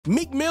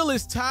Meek Mill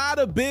is tired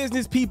of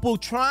business people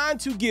trying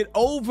to get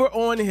over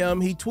on him.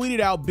 He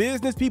tweeted out,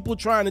 "Business people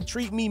trying to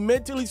treat me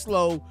mentally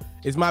slow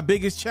is my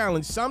biggest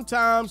challenge.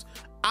 Sometimes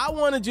I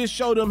want to just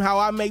show them how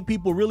I make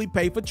people really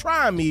pay for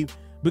trying me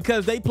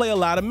because they play a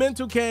lot of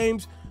mental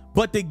games,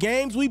 but the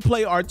games we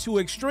play are too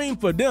extreme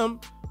for them.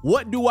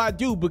 What do I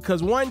do?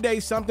 Because one day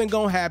something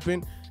gonna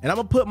happen and I'm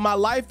gonna put my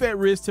life at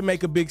risk to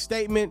make a big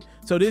statement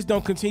so this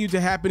don't continue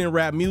to happen in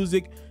rap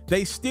music.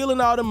 They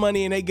stealing all the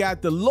money and they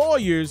got the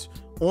lawyers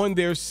on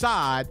their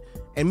side."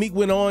 And Meek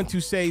went on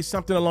to say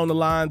something along the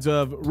lines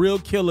of, "Real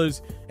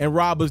killers and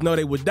robbers know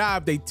they would die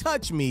if they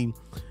touch me,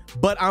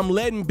 but I'm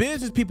letting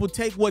business people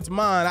take what's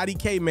mine.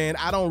 IDK, man,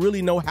 I don't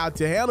really know how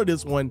to handle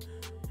this one."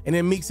 And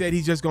then Meek said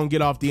he's just gonna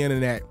get off the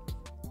internet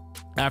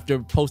after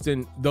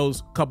posting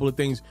those couple of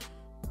things.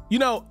 You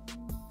know,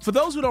 for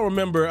those who don't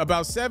remember,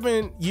 about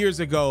 7 years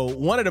ago,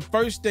 one of the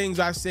first things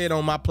I said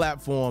on my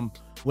platform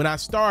when I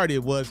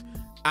started was,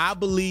 I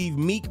believe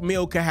Meek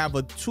Mill can have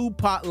a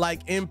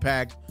Tupac-like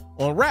impact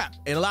on rap.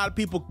 And a lot of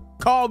people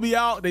called me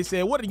out. They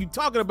said, "What are you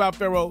talking about,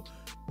 FERRO?"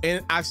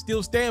 And I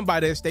still stand by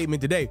that statement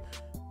today.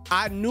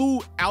 I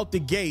knew out the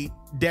gate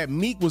that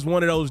Meek was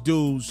one of those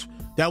dudes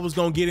that was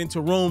gonna get into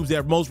rooms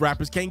that most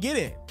rappers can't get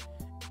in.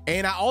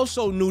 And I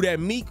also knew that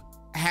Meek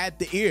had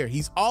the ear.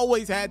 He's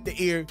always had the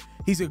ear.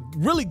 He's a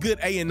really good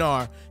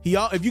A&R.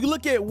 If you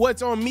look at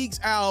what's on Meek's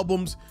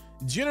albums,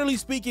 generally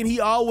speaking, he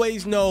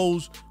always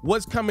knows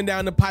what's coming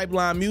down the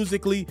pipeline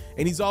musically,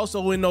 and he's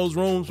also in those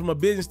rooms from a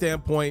business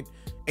standpoint,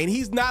 and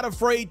he's not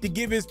afraid to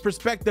give his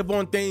perspective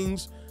on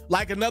things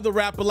like another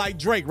rapper like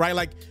Drake, right?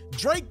 Like,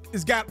 Drake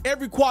has got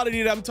every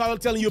quality that I'm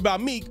telling you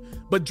about Meek,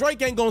 but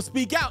Drake ain't gonna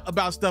speak out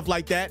about stuff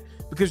like that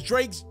because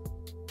Drake's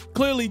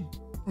clearly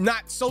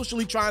not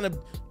socially trying to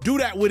do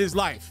that with his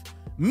life.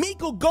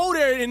 Meek will go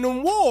there in the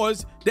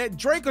wars that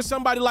Drake or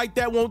somebody like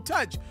that won't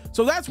touch.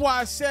 So that's why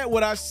I said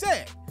what I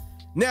said.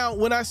 Now,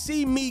 when I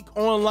see Meek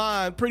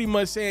online pretty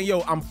much saying, "Yo,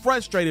 I'm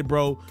frustrated,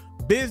 bro.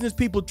 Business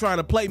people trying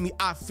to play me,"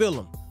 I feel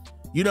him.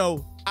 You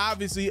know,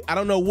 obviously, I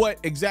don't know what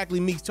exactly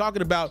Meek's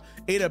talking about.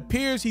 It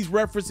appears he's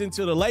referencing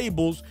to the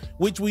labels,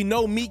 which we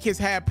know Meek has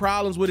had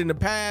problems with in the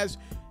past.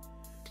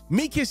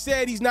 Meek has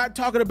said he's not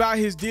talking about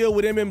his deal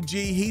with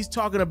MMG. He's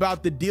talking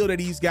about the deal that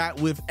he's got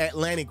with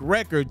Atlantic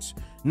Records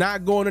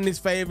not going in his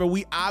favor.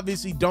 We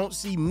obviously don't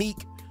see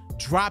Meek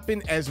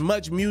dropping as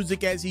much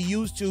music as he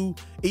used to,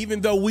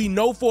 even though we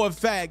know for a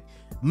fact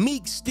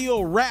Meek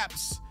still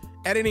raps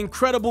at an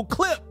incredible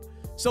clip.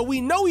 So we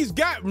know he's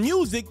got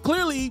music.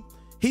 Clearly,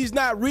 he's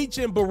not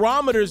reaching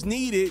barometers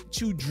needed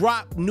to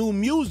drop new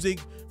music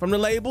from the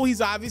label.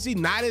 He's obviously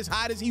not as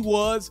hot as he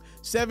was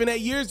 7,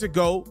 8 years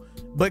ago,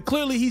 but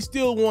clearly he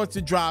still wants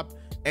to drop.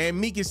 And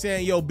Meek is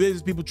saying, "Yo,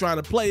 business people trying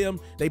to play him.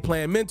 They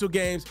playing mental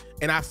games,"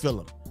 and I feel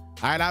him.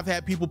 All right, I've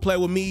had people play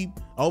with me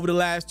over the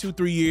last 2,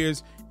 3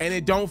 years, and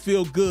it don't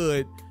feel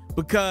good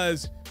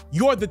because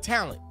you're the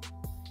talent.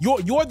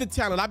 You're the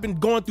talent. I've been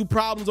going through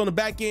problems on the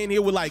back end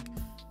here with like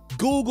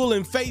Google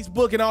and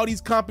Facebook and all these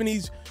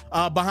companies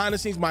behind the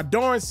scenes, my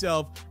darn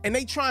self, and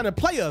they trying to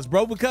play us,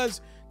 bro, because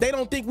they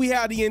don't think we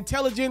have the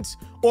intelligence,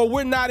 or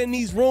we're not in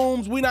these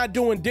rooms. We're not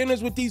doing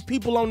dinners with these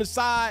people on the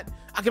side.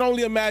 I can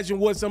only imagine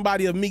what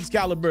somebody of Meek's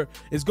caliber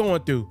is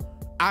going through.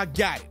 I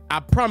got it.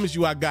 I promise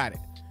you I got it.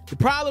 The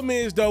problem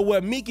is, though,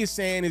 what Meek is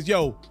saying is,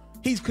 yo,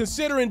 he's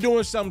considering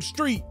doing something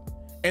street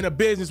in a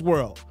business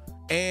world.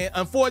 And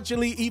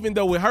unfortunately, even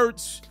though it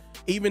hurts,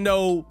 even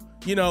though,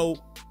 you know,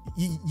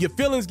 your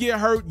feelings get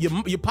hurt,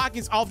 your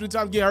pockets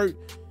oftentimes get hurt,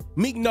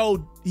 Meek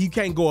know he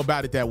can't go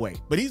about it that way.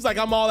 But he's like,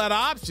 I'm all out of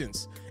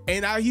options.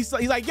 And he's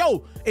like,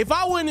 yo, if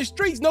I were in the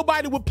streets,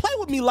 nobody would play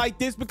with me like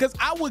this because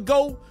I would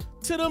go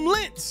to them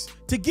lengths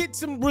to get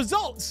some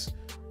results.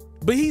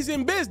 But he's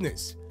in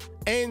business.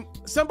 And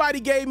somebody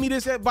gave me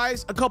this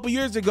advice a couple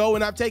years ago,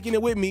 and I've taken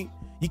it with me.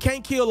 You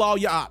can't kill all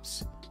your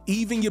ops,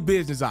 even your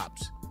business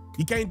ops.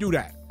 You can't do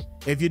that.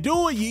 If you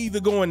do it, you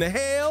either going to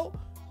hell,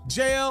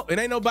 jail, and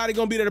ain't nobody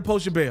gonna be there to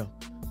post your bail.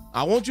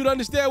 I want you to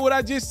understand what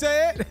I just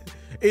said.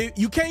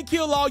 You can't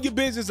kill all your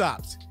business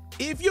ops.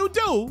 If you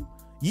do,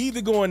 you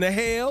either going to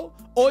hell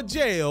or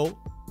jail,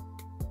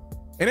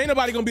 and ain't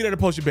nobody gonna be there to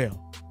post your bail.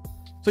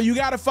 So you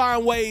gotta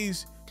find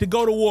ways to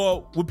go to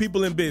war with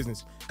people in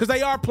business, because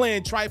they are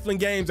playing trifling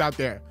games out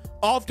there.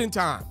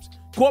 Oftentimes,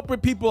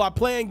 corporate people are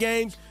playing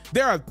games.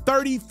 There are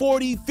 30,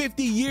 40,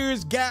 50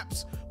 years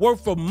gaps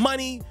worth of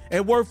money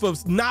and worth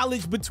of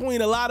knowledge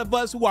between a lot of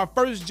us who are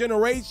first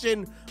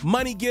generation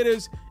money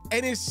getters.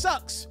 And it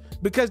sucks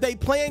because they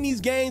playing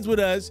these games with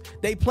us.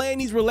 They playing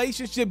these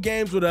relationship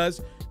games with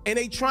us, and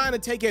they trying to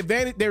take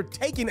advantage. They're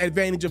taking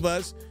advantage of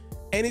us.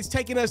 And it's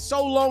taking us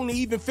so long to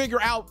even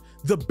figure out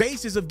the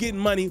basis of getting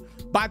money.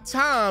 By the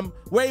time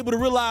we're able to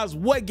realize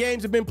what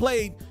games have been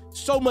played,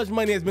 so much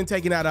money has been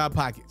taken out of our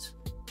pockets.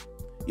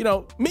 You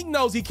know, Meek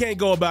knows he can't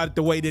go about it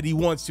the way that he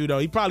wants to, though.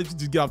 He probably should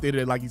just get off the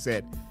internet like he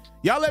said.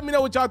 Y'all let me know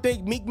what y'all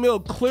think. Meek Mill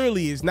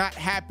clearly is not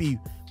happy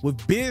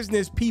with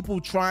business people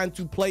trying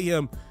to play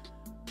him.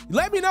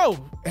 Let me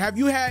know. Have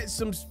you had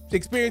some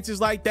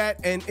experiences like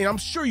that? And I'm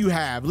sure you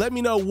have. Let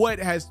me know what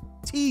has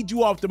teed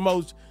you off the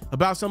most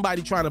about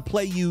somebody trying to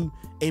play you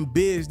in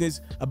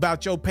business,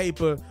 about your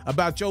paper,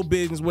 about your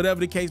business, whatever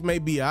the case may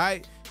be, all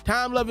right?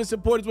 Time, love, and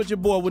support is what your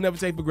boy will never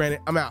take for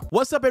granted. I'm out.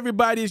 What's up,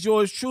 everybody? It's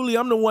yours truly.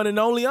 I'm the one and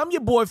only. I'm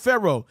your boy,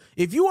 FERRO.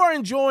 If you are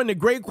enjoying the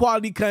great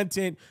quality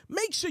content,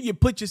 make sure you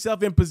put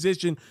yourself in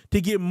position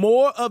to get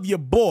more of your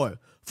boy.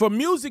 For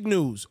music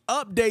news,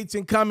 updates,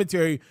 and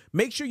commentary,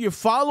 make sure you're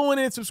following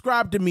and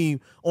subscribe to me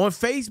on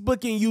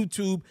Facebook and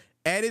YouTube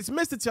at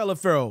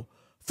itsmrtaliaferro.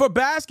 For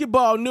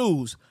basketball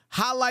news,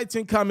 highlights,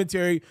 and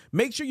commentary,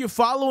 make sure you're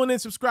following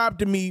and subscribe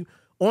to me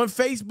on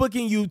Facebook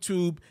and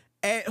YouTube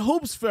at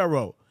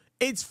FERRO.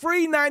 It's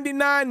free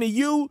 99 to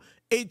you.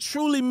 It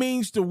truly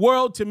means the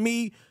world to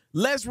me.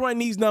 Let's run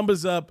these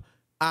numbers up.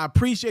 I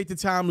appreciate the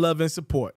time, love, and support.